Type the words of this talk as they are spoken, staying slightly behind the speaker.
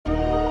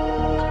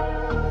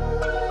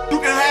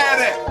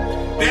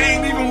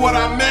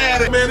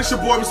it's your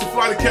boy, Mr.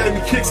 Flight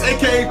Academy Kicks,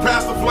 aka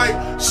Pastor Flight,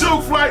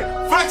 Shoot Flight,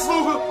 Flex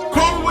Luger,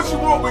 call me what you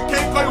want, but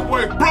can't call your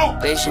boy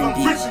broke.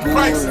 I'm rich in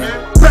Christ, man.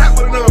 Back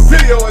with another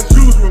video as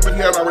usual, but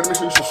here already make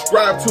sure you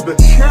subscribe to the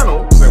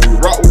channel. So when we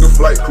rock with the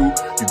flight crew,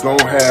 you gon'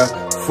 have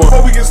fun.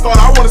 Before we get started,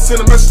 I want to send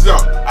a message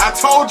out. I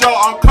told y'all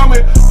I'm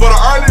coming for the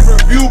early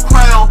review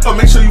crown. So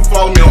make sure you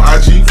follow me on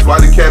IG,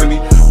 Flight Academy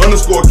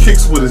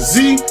 _Kicks with a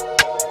Z.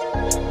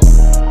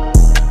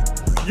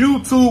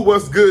 YouTube,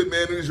 what's good,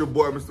 man? It is your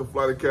boy, Mr.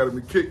 Flight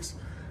Academy Kicks,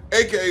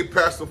 aka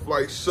Pastor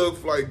Flight, Shug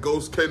Flight,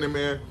 Ghost Candy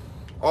Man,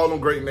 all them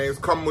great names.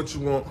 Call me what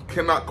you want.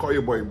 Cannot call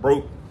your boy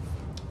broke,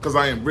 because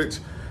I am rich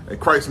and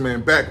Christ,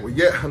 man. Back with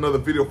yet another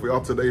video for y'all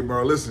today,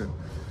 bro. Listen,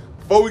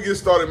 before we get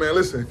started, man,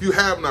 listen, if you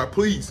have not,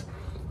 please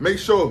make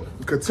sure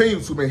you continue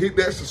to, man, hit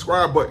that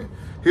subscribe button.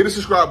 Hit the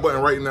subscribe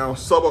button right now.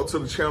 Sub up to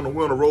the channel.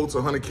 We're on the road to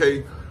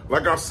 100K.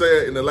 Like I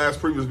said in the last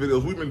previous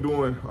videos, we've been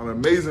doing an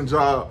amazing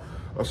job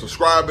of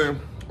subscribing,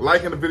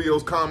 liking the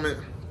videos, comment.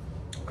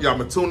 Y'all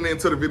been tuning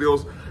into the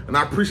videos, and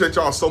I appreciate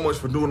y'all so much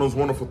for doing those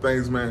wonderful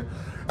things, man.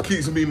 It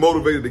keeps me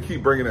motivated to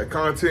keep bringing that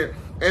content.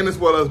 And as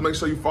well as make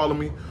sure you follow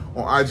me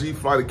on IG,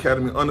 Flight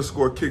Academy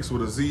 _Kicks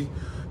with a Z. You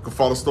can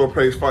follow the store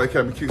page, Flight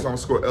Academy Kicks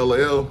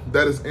 _LAL.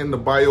 That is in the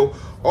bio.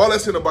 All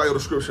that's in the bio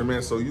description,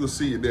 man, so you'll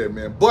see it there,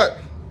 man. But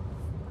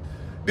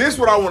this is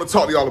what I want to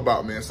talk to y'all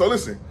about, man. So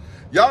listen,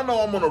 y'all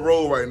know I'm on the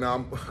road right now.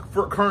 I'm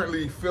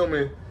currently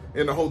filming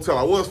in the hotel.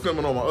 I was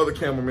filming on my other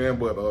camera, man,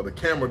 but the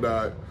camera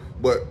died.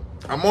 But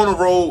I'm on the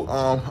road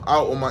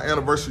out on my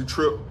anniversary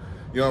trip,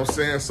 you know what I'm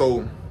saying?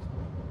 So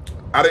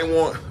I didn't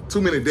want too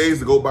many days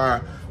to go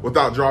by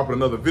without dropping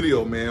another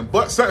video, man.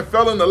 But something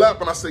fell in the lap,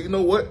 and I said, you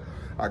know what?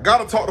 I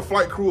gotta talk to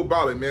flight crew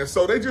about it, man.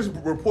 So they just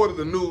reported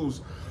the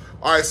news.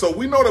 All right, so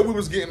we know that we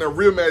was getting a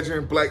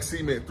reimagined Black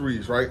Cement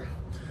 3s, right?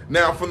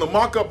 Now, from the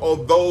mock-up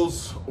of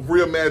those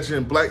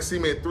reimagined Black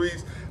Cement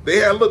 3s, they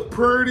had looked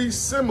pretty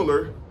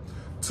similar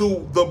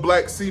to the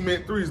Black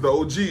Cement 3s, the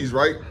OGs,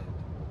 right?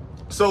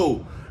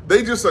 So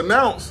they just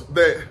announced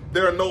that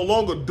they're no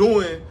longer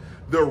doing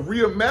the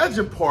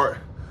reimagined part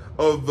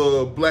of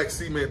the Black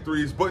Cement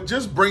 3s, but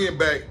just bringing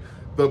back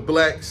the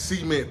Black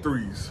Cement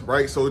 3s,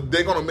 right? So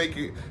they're gonna make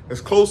it as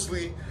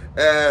closely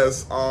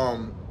as, I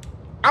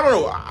don't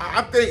know,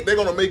 I think they're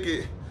gonna make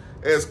it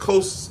as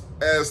close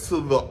as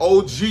to the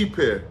OG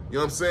pair, you know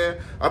what I'm saying?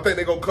 I think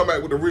they're gonna come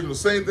back with the original,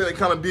 same thing they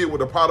kind of did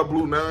with the powder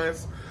blue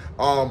 9s.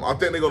 I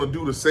think they're gonna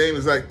do the same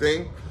exact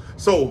thing.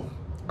 So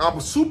I'm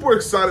super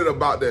excited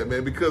about that,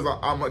 man, because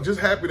I'm just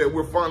happy that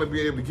we're finally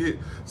being able to get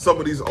some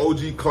of these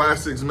OG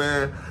classics,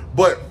 man.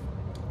 But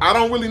I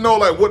don't really know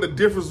like what the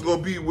difference is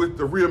gonna be with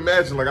the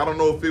reimagined. Like I don't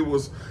know if it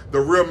was the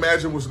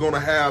reimagined was gonna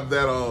have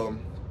that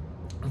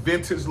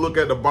vintage look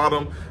at the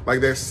bottom,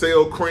 like that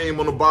sail cream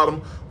on the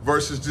bottom,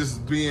 versus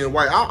just being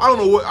white. I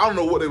don't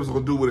know what they was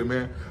gonna do with it,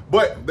 man.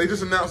 But they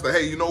just announced that,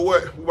 hey, you know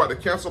what? We're about to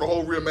cancel the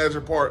whole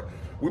reimagined part.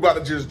 We about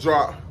to just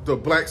drop the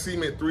Black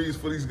Cement 3s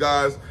for these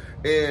guys.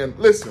 And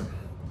listen,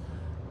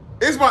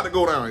 it's about to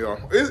go down, y'all.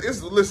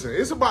 Listen,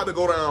 it's about to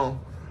go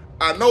down.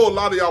 I know a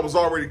lot of y'all was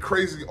already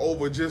crazy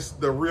over just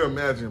the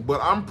reimagined,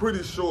 but I'm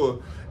pretty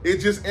sure it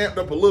just amped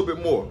up a little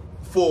bit more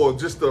for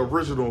just the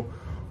original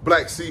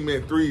Black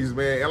Cement 3s,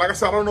 man. And like I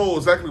said, I don't know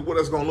exactly what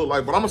that's gonna look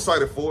like, but I'm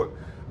excited for it.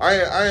 I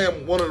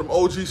am one of them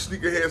OG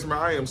sneakerheads, man.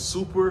 I am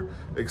super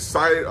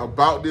excited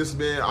about this,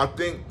 man.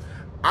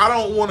 I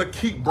don't want to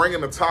keep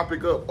bringing the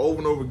topic up over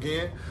and over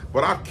again,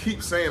 but I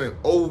keep saying it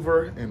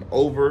over and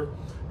over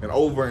and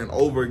over and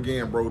over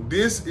again, bro.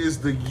 This is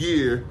the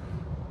year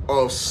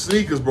of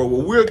sneakers, bro,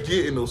 where we're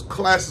getting those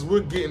classics,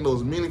 we're getting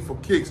those meaningful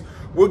kicks,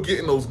 we're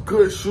getting those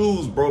good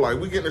shoes, bro. Like,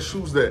 we're getting the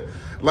shoes that,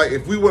 like,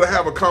 if we were to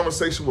have a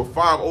conversation with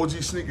 5 OG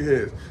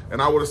sneakerheads,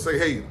 and I were to say,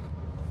 hey,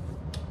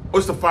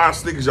 what's the 5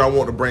 sneakers y'all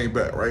want to bring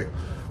back, right?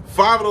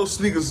 5 of those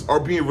sneakers are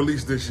being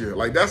released this year.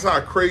 Like, that's how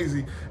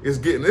crazy it's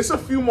getting. It's a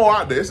few more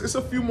out there. It's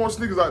a few more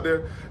sneakers out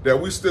there that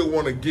we still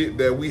want to get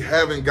that we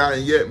haven't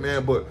gotten yet,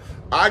 man. But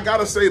I got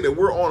to say that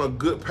we're on a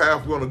good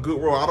path. We're on a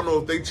good road. I don't know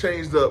if they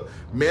changed up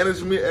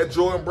management at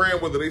Jordan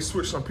Brand, whether they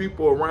switched some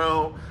people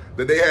around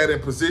that they had in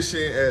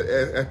position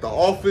at the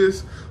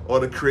office or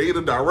the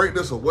creative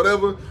directors or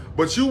whatever.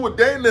 But you would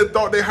dang near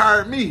thought they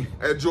hired me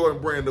at Jordan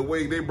Brand the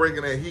way they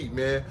bringing that heat,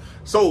 man.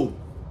 So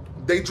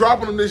they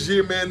dropping them this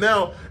year, man.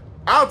 Now,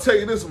 I'll tell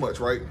you this much,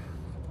 right?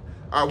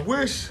 I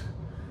wish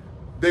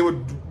they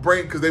would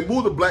bring, because they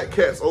moved the Black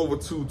Cats over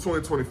to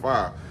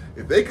 2025.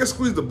 If they can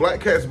squeeze the Black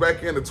Cats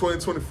back into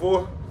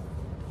 2024,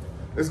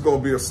 it's going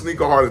to be a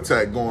sneaker heart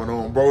attack going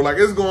on, bro. Like,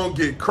 it's going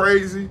to get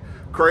crazy,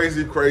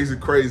 crazy, crazy,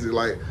 crazy.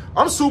 Like,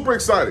 I'm super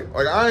excited.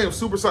 Like, I am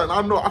super excited.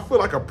 I feel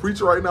like a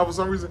preacher right now for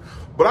some reason,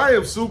 but I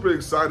am super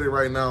excited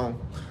right now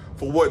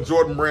for what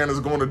Jordan Brand is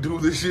going to do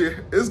this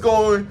year. It's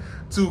going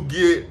to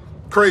get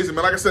crazy,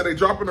 man. Like I said, they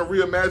dropping the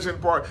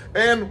reimagined part,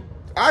 and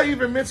I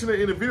even mentioned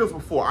it in the videos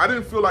before. I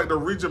didn't feel like the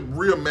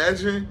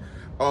reimagined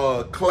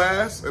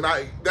class, and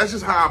that's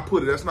just how I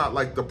put it. That's not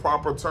like the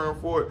proper term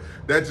for it.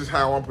 That's just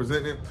how I'm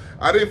presenting it.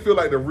 I didn't feel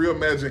like the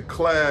reimagined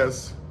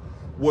class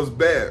was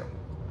bad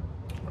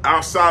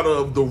outside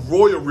of the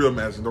Royal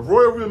Reimagined. The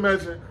Royal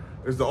Reimagined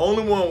It's the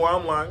only one where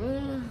I'm like,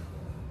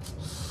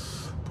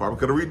 probably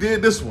could have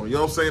redid this one. You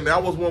know what I'm saying?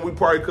 That was one we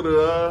probably could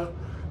have,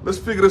 let's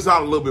figure this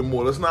out a little bit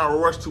more. Let's not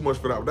rush too much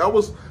for that. That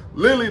was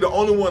literally the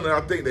only one that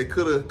I think they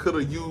could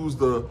have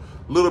used a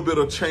little bit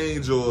of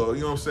change, or,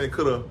 you know what I'm saying,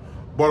 could have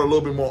brought a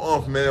little bit more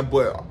oomph, man.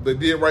 But they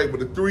did right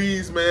with the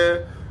 3s,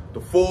 man, the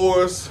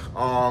 4s,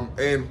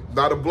 and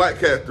now the Black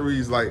Cat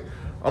 3s. Like,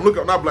 I'm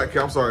looking, not Black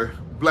Cat, I'm sorry,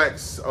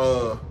 Black's, Black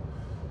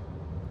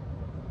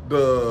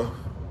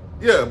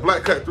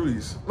Cat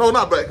 3s. No,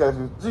 not Black Cat,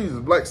 Jesus,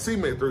 Black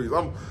Cement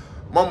 3s.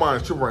 My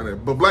mind's tripping right now.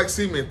 But Black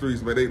Cement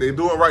 3s, man, they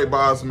doing right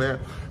by us, man.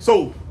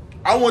 So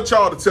I want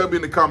y'all to tell me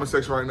in the comment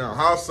section right now,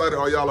 how excited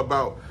are y'all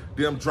about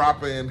them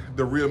dropping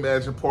the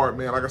reimagined part,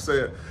 man? Like I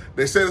said,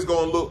 they said it's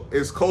gonna look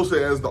as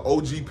closer as the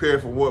OG pair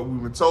from what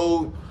we've been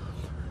told.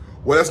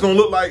 What that's gonna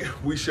look like,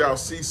 we shall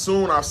see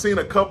soon. I've seen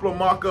a couple of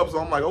mock-ups.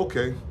 I'm like,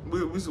 okay,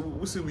 we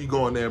see we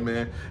going there,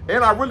 man.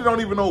 And I really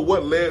don't even know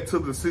what led to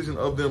the decision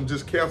of them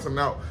just canceling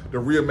out the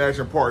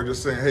reimagined part,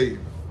 just saying, hey,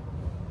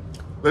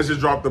 let's just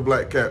drop the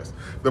Black Cats,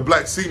 the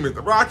Black Cement.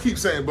 Bro, I keep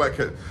saying Black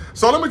Cat.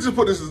 So let me just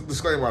put this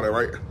disclaimer out there,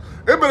 right?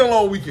 It's been a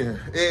long weekend,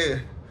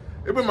 and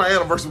it's been my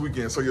anniversary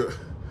weekend, so your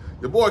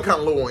boy kind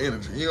of low on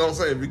energy. You know what I'm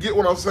saying? If you get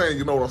what I'm saying,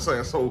 you know what I'm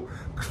saying. So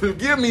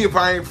forgive me if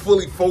I ain't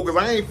fully focused.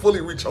 I ain't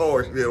fully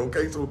recharged yet,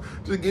 okay? So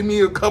just give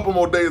me a couple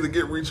more days to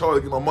get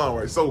recharged, to get my mind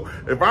right. So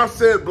if I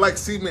said Black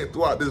Cement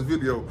throughout this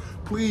video,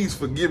 please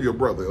forgive your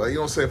brother. Like, you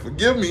know what I'm saying?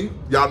 Forgive me.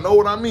 Y'all know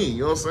what I mean.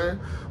 You know what I'm saying?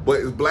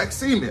 But it's Black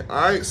Cement,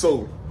 all right?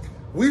 So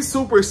we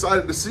super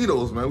excited to see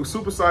those, man. We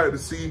super excited to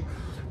see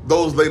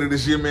those later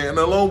this year, man, and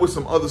along with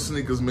some other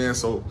sneakers, man.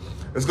 So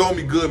it's gonna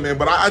be good, man.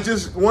 But I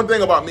just, one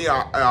thing about me,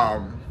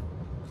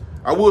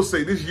 I will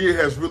say this year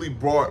has really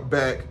brought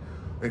back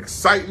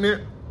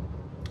excitement.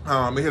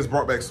 It has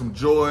brought back some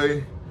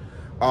joy,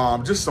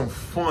 just some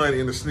fun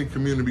in the sneaker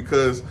community,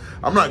 because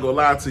I'm not gonna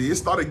lie to you, it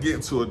started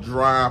getting to a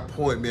dry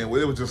point, man, where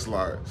it was just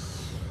like,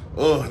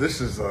 oh, this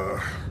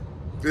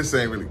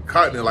ain't really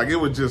cutting it. Like, it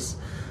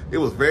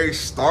was very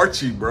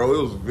starchy,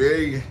 bro.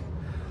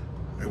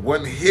 It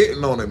wasn't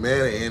hitting on it,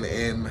 man.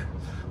 And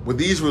with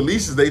these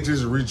releases, they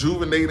just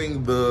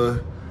rejuvenating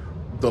the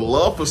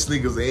love for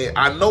sneakers. And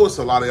I know it's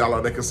a lot of y'all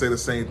out there can say the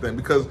same thing,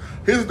 because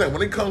here's the thing,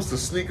 when it comes to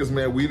sneakers,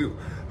 man,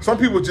 some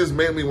people just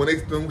mainly, when they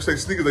say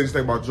sneakers, they just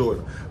think about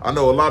Jordan. I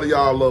know a lot of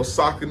y'all love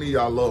Saucony,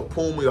 y'all love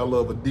Puma, y'all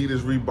love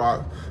Adidas,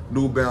 Reebok,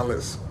 New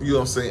Balance, you know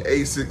what I'm saying,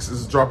 Asics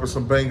is dropping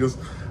some bangers.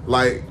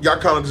 Like, y'all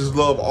kind of just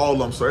love all of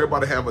them. So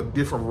everybody have a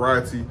different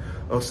variety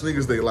of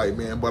sneakers they like,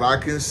 man. But I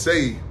can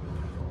say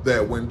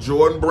that when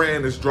Jordan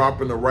Brand is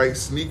dropping the right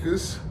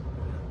sneakers,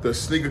 the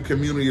sneaker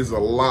community is a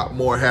lot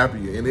more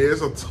happier. And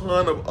there's a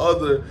ton of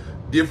other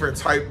different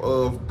type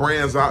of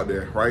brands out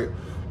there, right?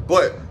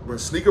 But when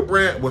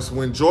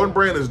Jordan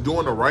Brand is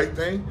doing the right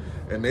thing,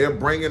 and they're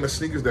bringing the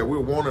sneakers that we're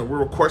wanting, we're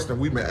requesting,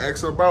 we've been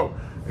asking about,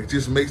 it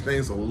just makes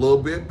things a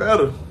little bit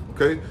better,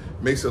 okay?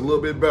 Makes it a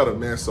little bit better,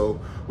 man.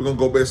 So we're gonna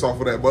go based off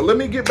of that. But let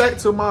me get back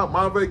to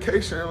my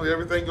vacation and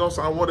everything else.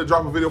 I wanted to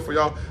drop a video for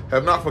y'all.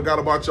 Have not forgot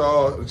about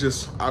y'all.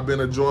 Just, I've been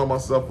enjoying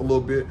myself a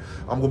little bit.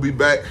 I'm gonna be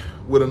back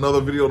with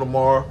another video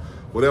tomorrow.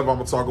 Whatever I'm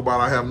gonna talk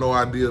about, I have no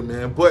idea,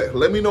 man. But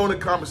let me know in the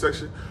comment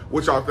section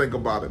what y'all think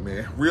about it,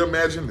 man.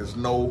 Reimagined is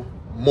no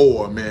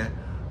more, man.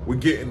 We're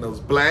getting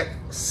those Black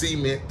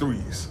Cement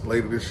 3s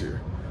later this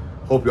year.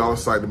 Hope y'all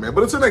excited, man.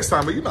 But until next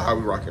time, man, you know how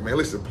we rock it, man.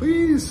 Listen,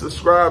 please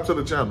subscribe to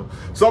the channel.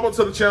 Sub up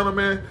to the channel,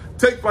 man.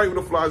 Take flight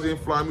with the flies in,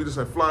 fly me, just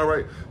and fly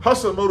right.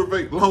 Hustle,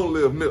 motivate, long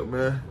live Nip,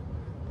 man.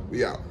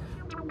 We out.